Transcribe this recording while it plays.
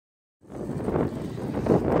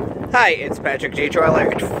Hi, it's Patrick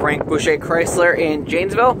Dietschweiler at Frank Boucher Chrysler in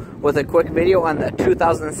Janesville with a quick video on the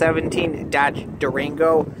 2017 Dodge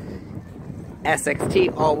Durango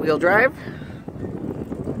SXT all-wheel drive.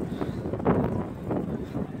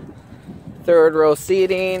 Third row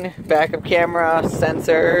seating, backup camera,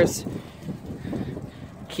 sensors,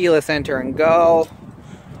 keyless enter and go.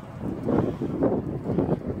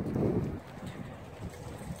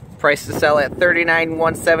 Price to sell at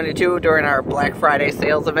 $39,172 during our Black Friday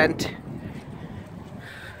sales event.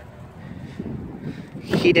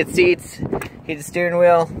 Heated seats, heated steering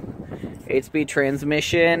wheel, 8-speed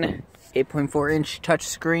transmission, 8.4-inch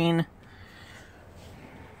touchscreen,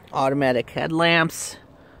 automatic headlamps,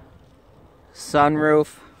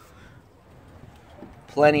 sunroof,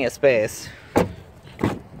 plenty of space.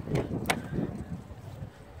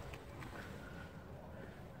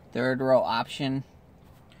 Third row option.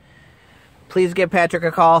 Please give Patrick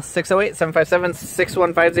a call,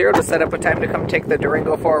 608-757-6150, to set up a time to come take the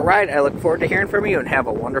Durango for a ride. I look forward to hearing from you, and have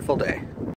a wonderful day.